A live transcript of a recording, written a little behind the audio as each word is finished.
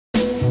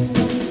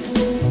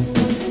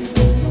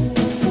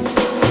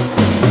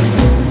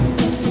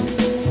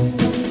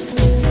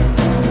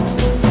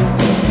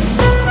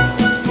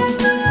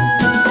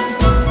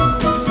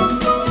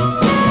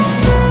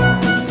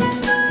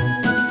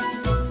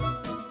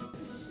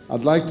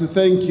I'd like to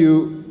thank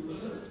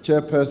you,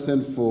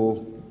 Chairperson,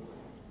 for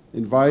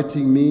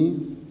inviting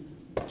me,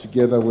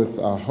 together with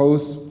our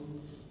host,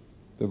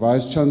 the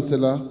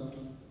Vice-Chancellor,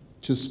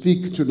 to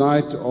speak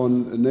tonight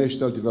on a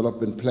National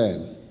Development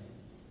Plan,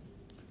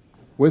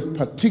 with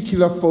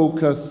particular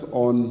focus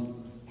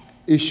on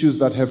issues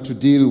that have to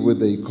deal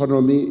with the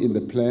economy in the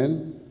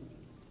plan.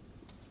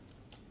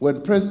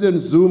 When President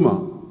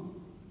Zuma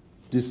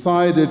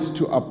decided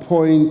to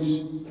appoint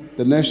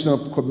the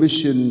National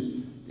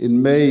Commission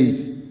in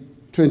May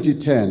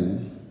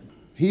 2010,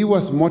 he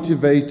was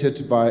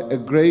motivated by a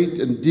great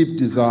and deep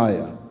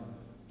desire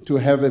to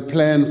have a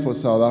plan for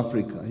South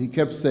Africa. He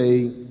kept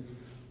saying,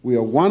 we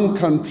are one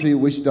country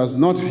which does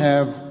not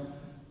have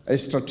a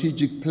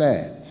strategic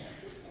plan,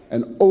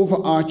 an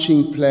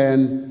overarching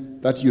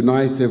plan that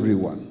unites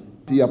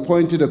everyone. He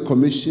appointed a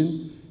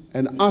commission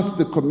and asked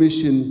the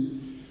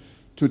commission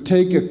to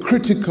take a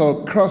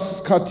critical,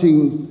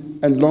 cross-cutting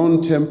and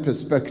long-term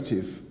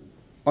perspective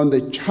on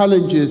the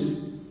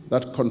challenges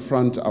that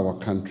confront our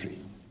country.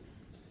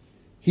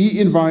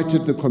 He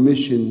invited the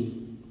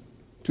Commission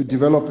to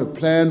develop a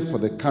plan for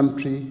the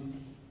country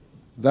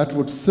that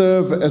would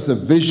serve as a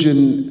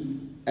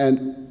vision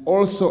and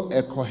also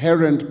a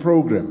coherent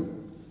program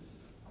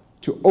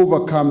to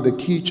overcome the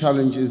key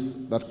challenges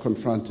that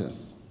confront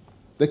us.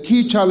 The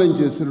key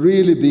challenges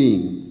really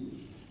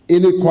being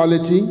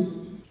inequality,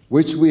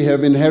 which we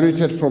have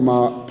inherited from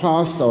our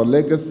past, our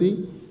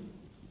legacy,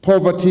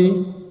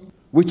 poverty,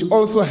 which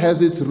also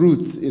has its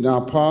roots in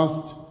our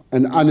past,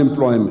 and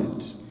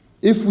unemployment.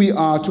 If we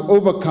are to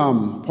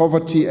overcome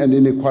poverty and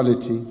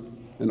inequality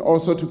and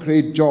also to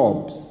create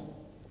jobs,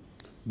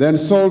 then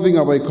solving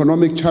our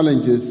economic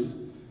challenges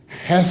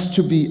has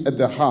to be at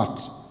the heart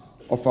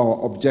of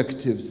our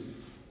objectives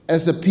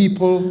as a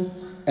people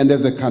and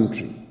as a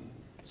country.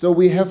 So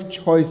we have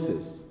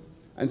choices,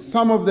 and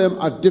some of them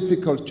are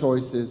difficult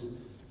choices,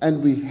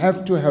 and we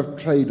have to have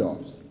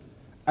trade-offs.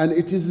 And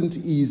it isn't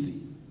easy,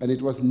 and it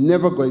was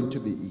never going to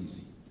be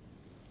easy.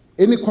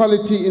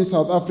 Inequality in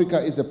South Africa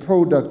is a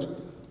product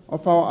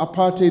of our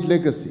apartheid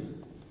legacy,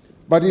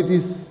 but it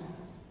is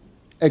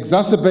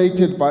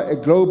exacerbated by a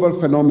global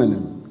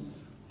phenomenon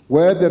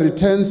where the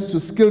returns to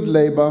skilled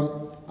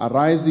labor are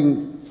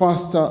rising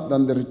faster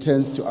than the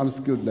returns to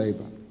unskilled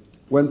labor.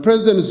 When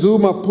President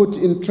Zuma put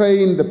in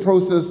train the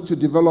process to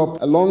develop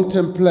a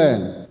long-term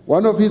plan,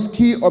 one of his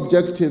key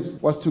objectives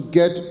was to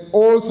get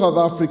all South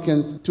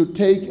Africans to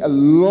take a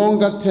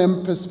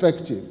longer-term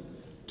perspective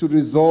to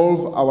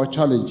resolve our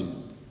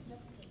challenges.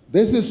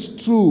 This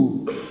is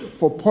true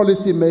for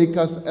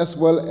policymakers as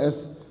well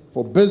as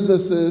for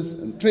businesses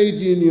and trade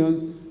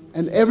unions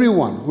and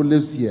everyone who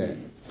lives here.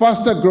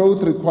 Faster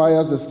growth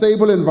requires a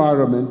stable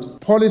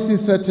environment, policy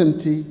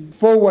certainty,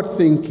 forward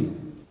thinking.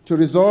 To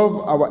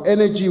resolve our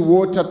energy,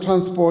 water,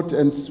 transport,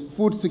 and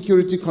food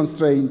security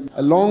constraints,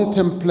 a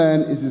long-term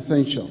plan is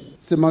essential.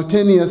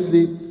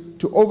 Simultaneously,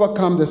 to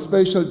overcome the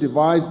spatial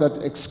divides that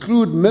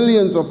exclude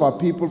millions of our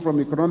people from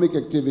economic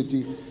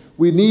activity,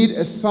 we need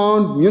a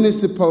sound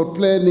municipal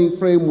planning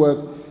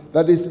framework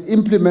that is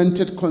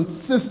implemented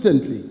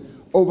consistently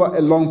over a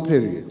long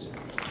period.